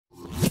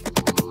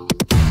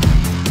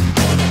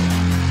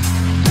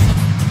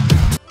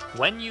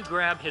When you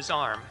grab his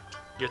arm,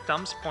 your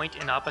thumbs point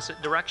in opposite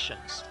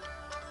directions.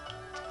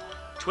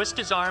 Twist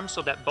his arm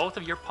so that both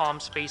of your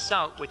palms face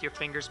out with your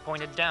fingers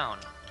pointed down.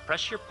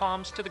 Press your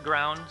palms to the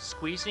ground,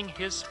 squeezing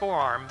his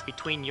forearm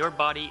between your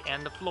body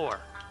and the floor.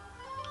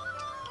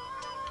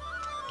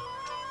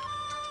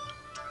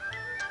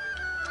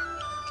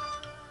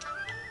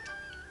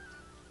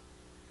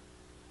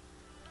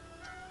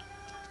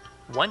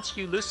 Once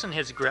you loosen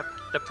his grip,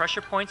 the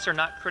pressure points are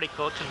not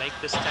critical to make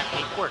this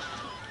technique work.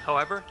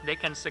 However, they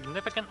can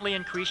significantly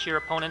increase your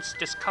opponent's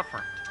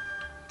discomfort.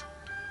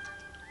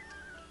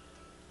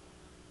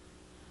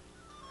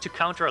 To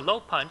counter a low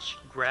punch,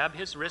 grab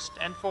his wrist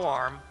and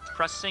forearm,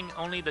 pressing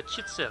only the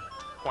chinna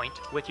point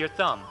with your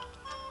thumb.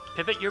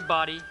 Pivot your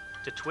body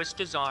to twist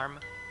his arm,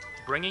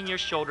 bringing your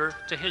shoulder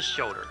to his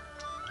shoulder.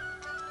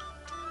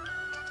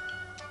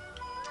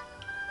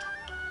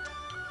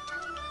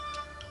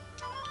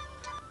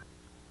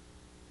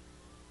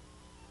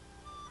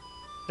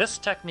 This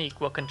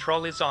technique will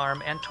control his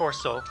arm and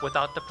torso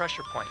without the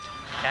pressure point.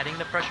 Adding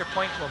the pressure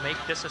point will make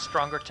this a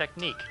stronger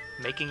technique,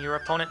 making your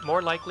opponent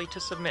more likely to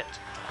submit.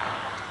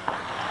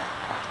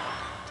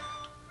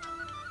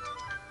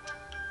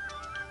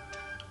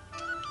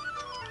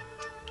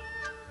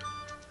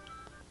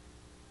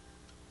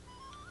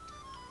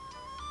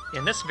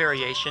 In this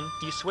variation,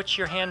 you switch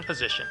your hand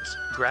positions.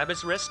 Grab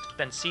his wrist,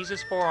 then seize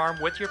his forearm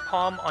with your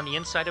palm on the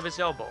inside of his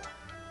elbow.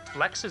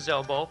 Flex his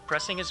elbow,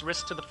 pressing his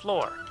wrist to the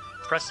floor.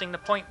 Pressing the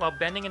point while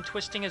bending and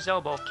twisting his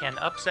elbow can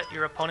upset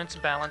your opponent's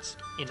balance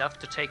enough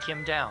to take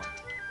him down.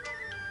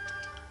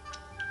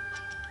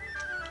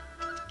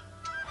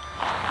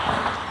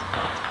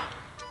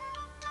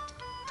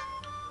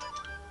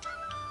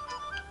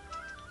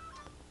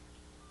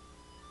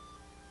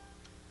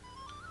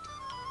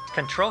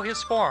 Control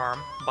his forearm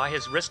by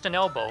his wrist and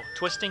elbow,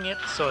 twisting it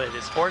so it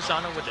is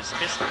horizontal with his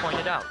fist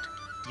pointed out.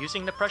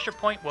 Using the pressure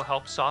point will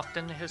help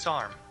soften his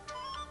arm.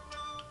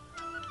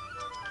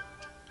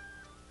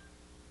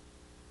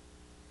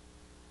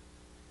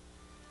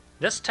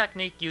 This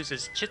technique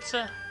uses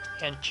chinna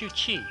and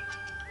chu-chi.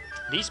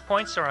 These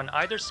points are on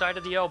either side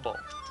of the elbow.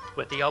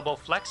 With the elbow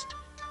flexed,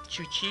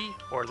 chu-chi,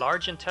 or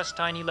large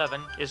intestine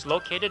 11, is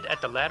located at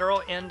the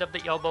lateral end of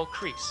the elbow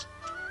crease.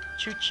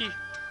 Chu-chi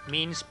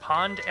means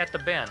pond at the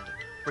bend,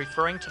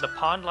 referring to the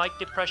pond-like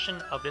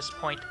depression of this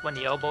point when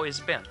the elbow is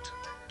bent.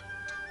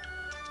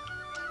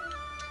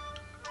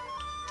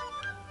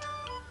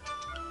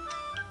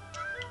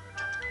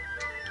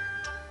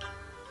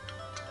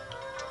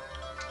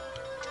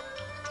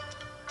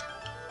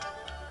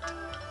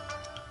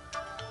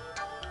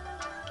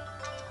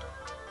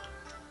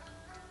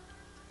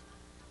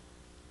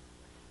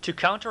 To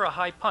counter a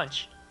high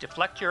punch,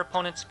 deflect your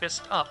opponent's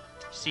fist up,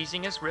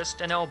 seizing his wrist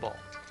and elbow.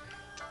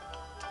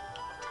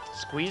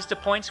 Squeeze the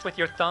points with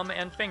your thumb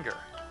and finger.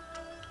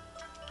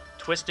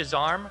 Twist his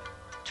arm,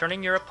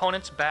 turning your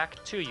opponent's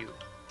back to you.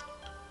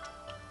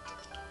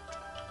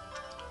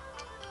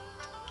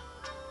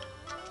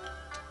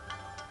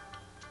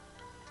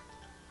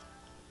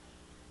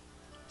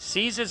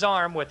 Seize his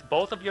arm with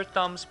both of your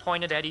thumbs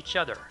pointed at each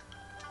other.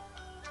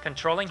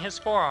 Controlling his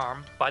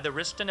forearm by the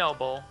wrist and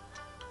elbow,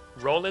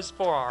 roll his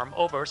forearm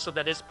over so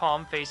that his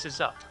palm faces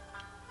up.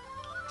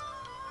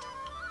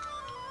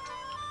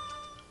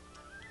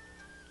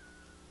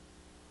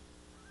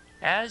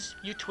 As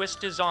you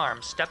twist his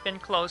arm, step in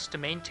close to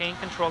maintain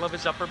control of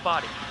his upper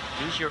body.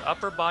 Use your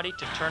upper body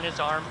to turn his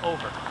arm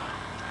over.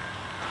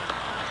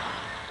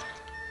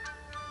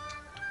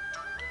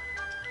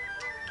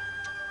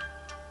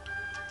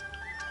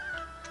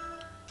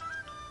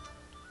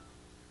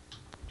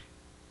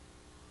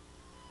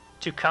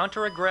 To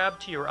counter a grab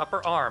to your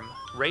upper arm,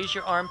 raise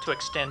your arm to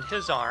extend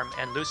his arm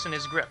and loosen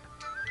his grip.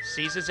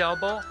 Seize his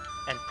elbow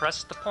and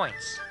press the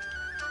points.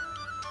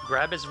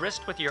 Grab his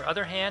wrist with your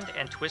other hand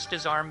and twist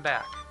his arm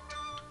back.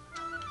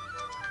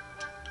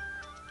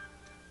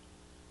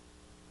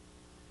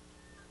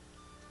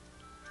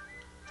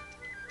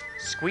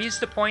 Squeeze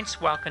the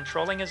points while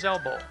controlling his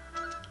elbow.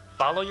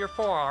 Follow your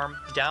forearm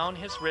down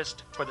his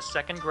wrist for the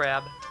second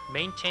grab,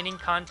 maintaining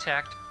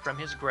contact from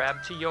his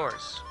grab to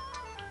yours.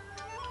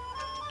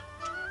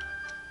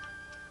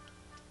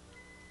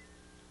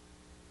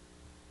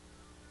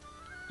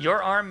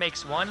 Your arm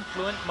makes one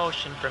fluent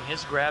motion from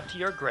his grab to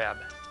your grab.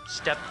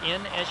 Step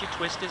in as you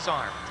twist his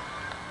arm.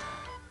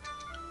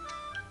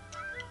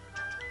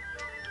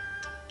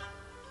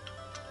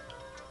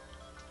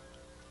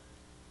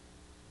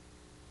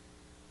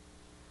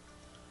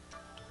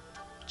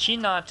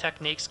 Chinna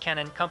techniques can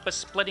encompass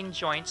splitting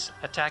joints,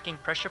 attacking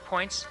pressure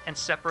points, and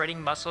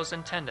separating muscles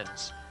and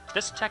tendons.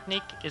 This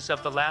technique is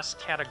of the last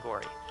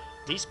category.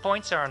 These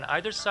points are on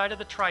either side of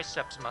the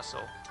triceps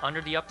muscle, under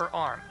the upper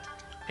arm.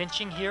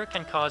 Pinching here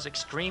can cause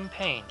extreme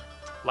pain,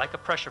 like a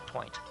pressure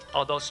point,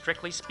 although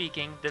strictly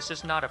speaking, this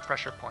is not a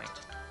pressure point.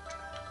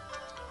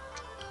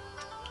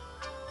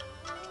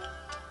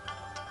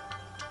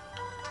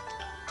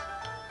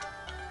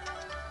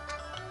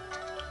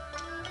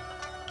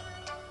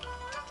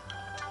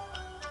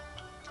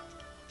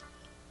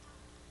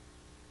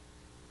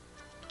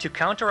 To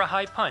counter a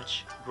high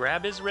punch,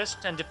 grab his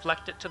wrist and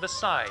deflect it to the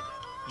side.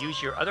 Use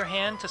your other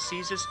hand to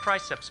seize his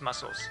triceps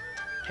muscles.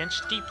 Pinch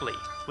deeply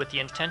with the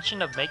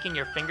intention of making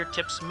your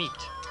fingertips meet.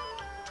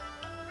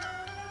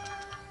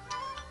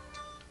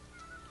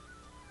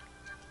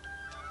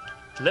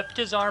 Lift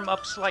his arm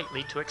up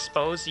slightly to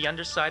expose the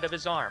underside of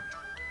his arm.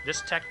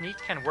 This technique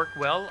can work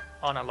well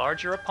on a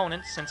larger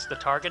opponent since the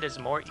target is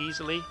more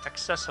easily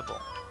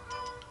accessible.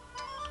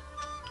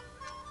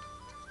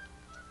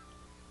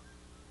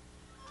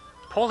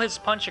 Pull his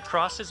punch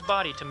across his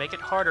body to make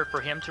it harder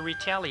for him to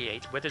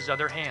retaliate with his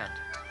other hand.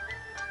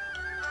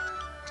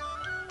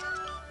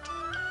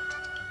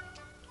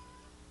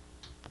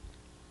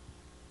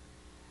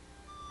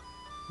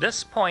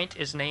 This point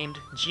is named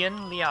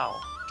Jian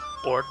Liao,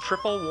 or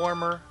Triple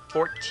Warmer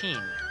 14.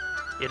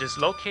 It is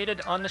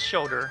located on the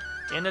shoulder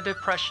in a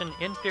depression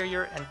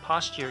inferior and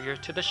posterior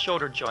to the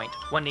shoulder joint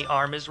when the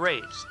arm is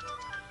raised.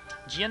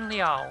 Jian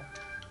Liao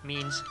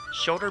means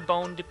shoulder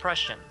bone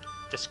depression,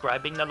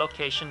 describing the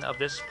location of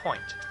this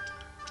point.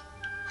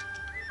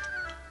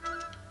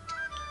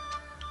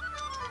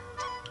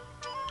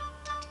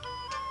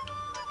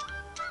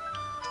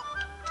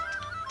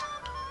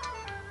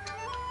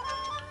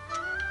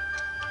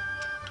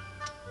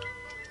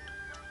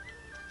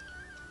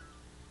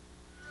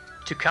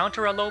 To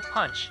counter a low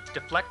punch,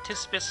 deflect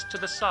his fist to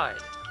the side.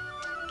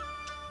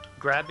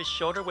 Grab his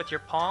shoulder with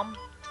your palm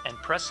and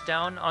press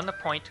down on the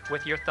point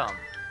with your thumb.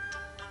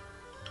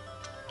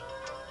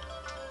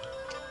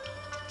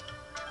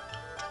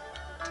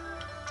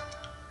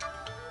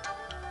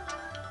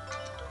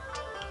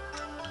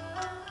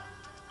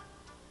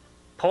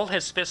 Pull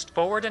his fist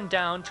forward and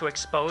down to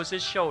expose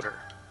his shoulder.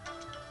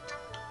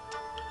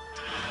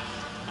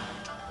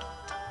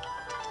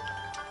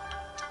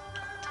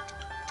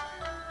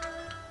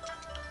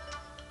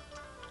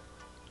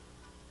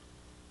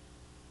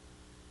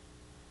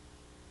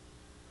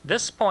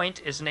 This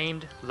point is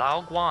named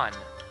Lao Guan,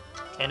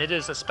 and it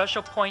is a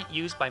special point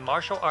used by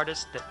martial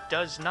artists that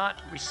does not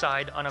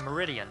reside on a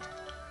meridian.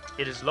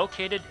 It is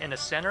located in the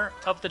center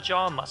of the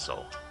jaw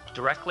muscle,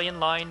 directly in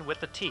line with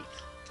the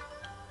teeth.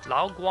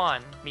 Lao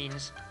Guan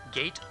means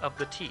gate of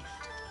the teeth,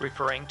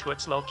 referring to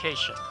its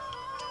location.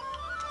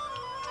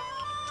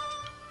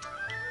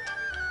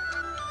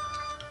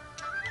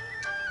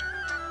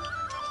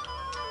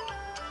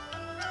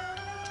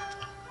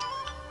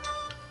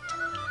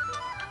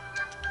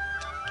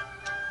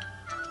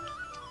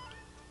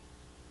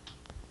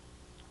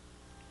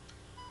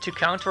 To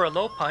counter a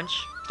low punch,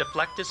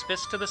 deflect his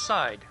fist to the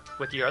side.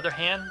 With your other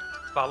hand,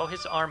 follow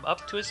his arm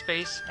up to his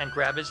face and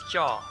grab his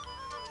jaw.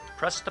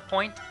 Press the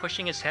point,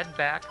 pushing his head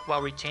back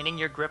while retaining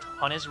your grip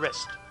on his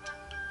wrist.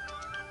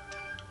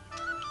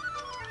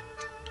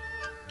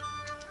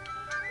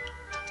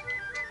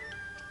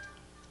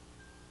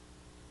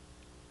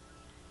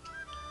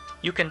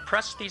 You can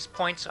press these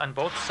points on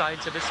both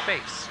sides of his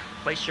face.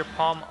 Place your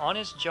palm on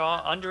his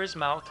jaw under his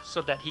mouth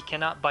so that he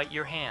cannot bite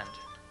your hand.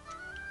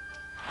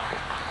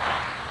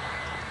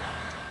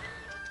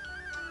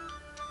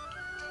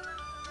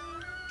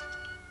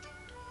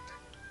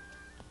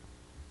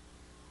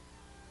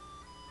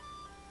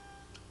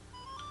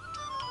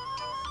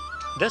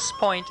 This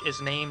point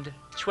is named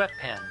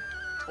Chuepen,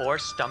 or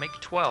stomach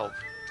 12.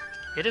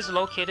 It is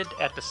located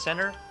at the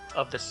center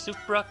of the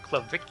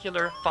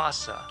supraclavicular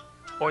fossa,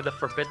 or the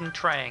forbidden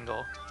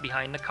triangle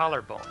behind the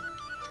collarbone.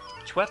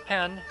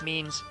 Chuepen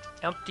means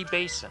empty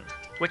basin,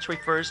 which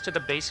refers to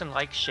the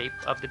basin-like shape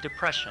of the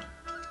depression.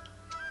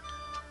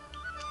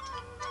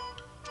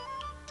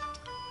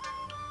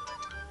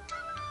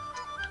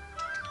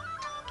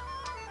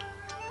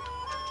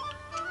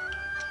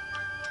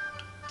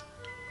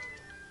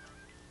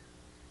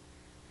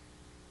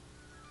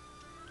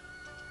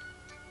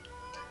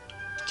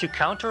 To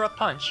counter a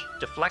punch,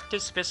 deflect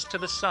his fist to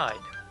the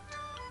side.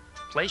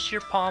 Place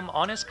your palm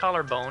on his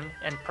collarbone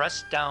and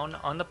press down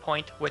on the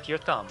point with your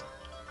thumb.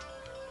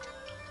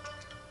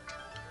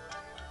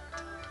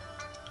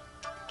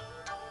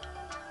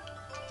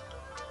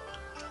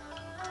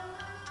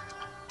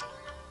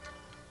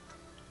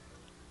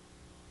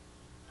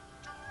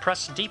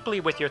 Press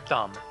deeply with your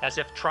thumb, as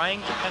if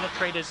trying to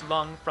penetrate his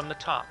lung from the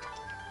top.